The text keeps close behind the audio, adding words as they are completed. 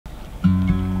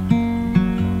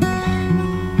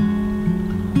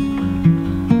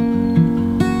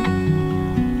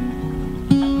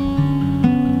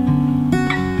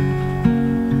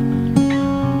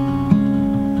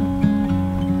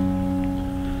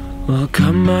Well,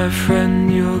 come my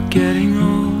friend, you're getting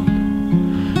old.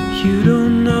 You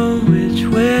don't know which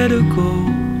way to go.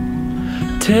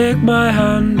 Take my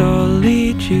hand, I'll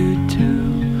lead you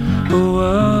to a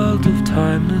world of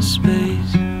timeless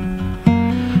space,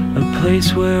 a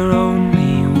place where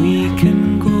only we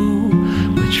can go,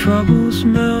 where troubles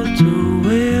melt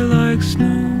away like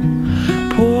snow,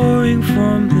 pouring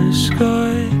from the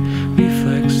sky,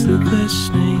 reflects the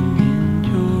glistening in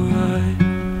your eye.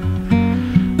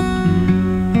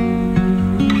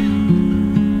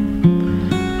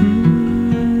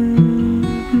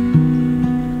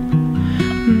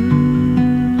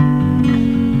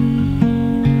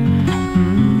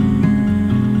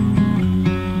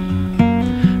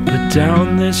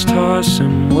 Down this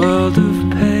tiresome world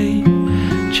of pain,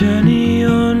 journey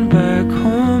on back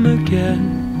home again.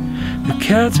 The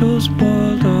kettle's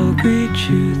boiled, I'll greet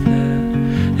you there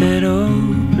in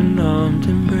open-armed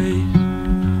embrace.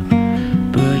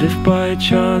 But if by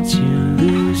chance you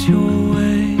lose your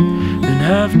way, then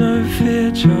have no fear,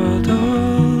 child,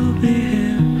 I'll be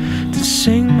here to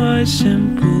sing my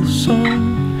simple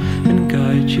song and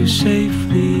guide you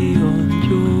safely on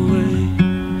your way.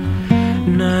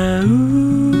 Now,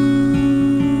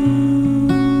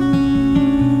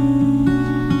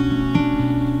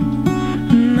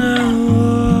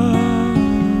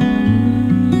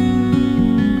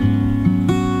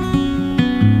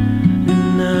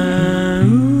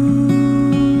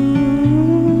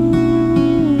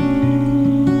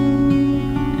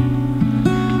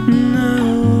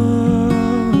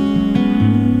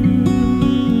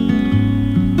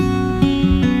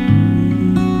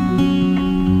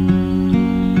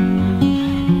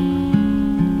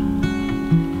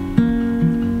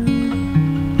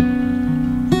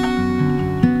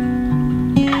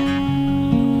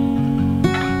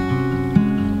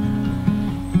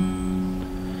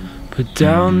 but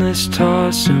down this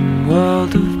tiresome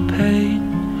world of pain,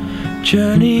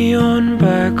 journey on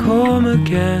back home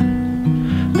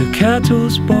again. The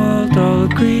kettle's boiled, I'll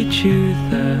greet you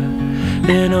there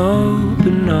in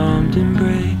open-armed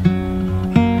embrace.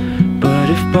 But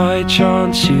if by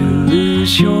chance you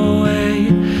lose your way,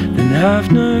 then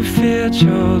have no fear,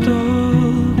 child,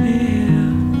 I'll be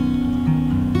here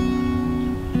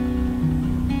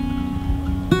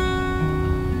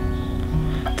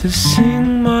to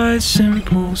sing my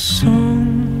simple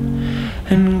song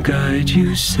and guide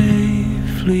you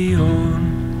safely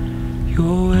on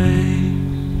your way.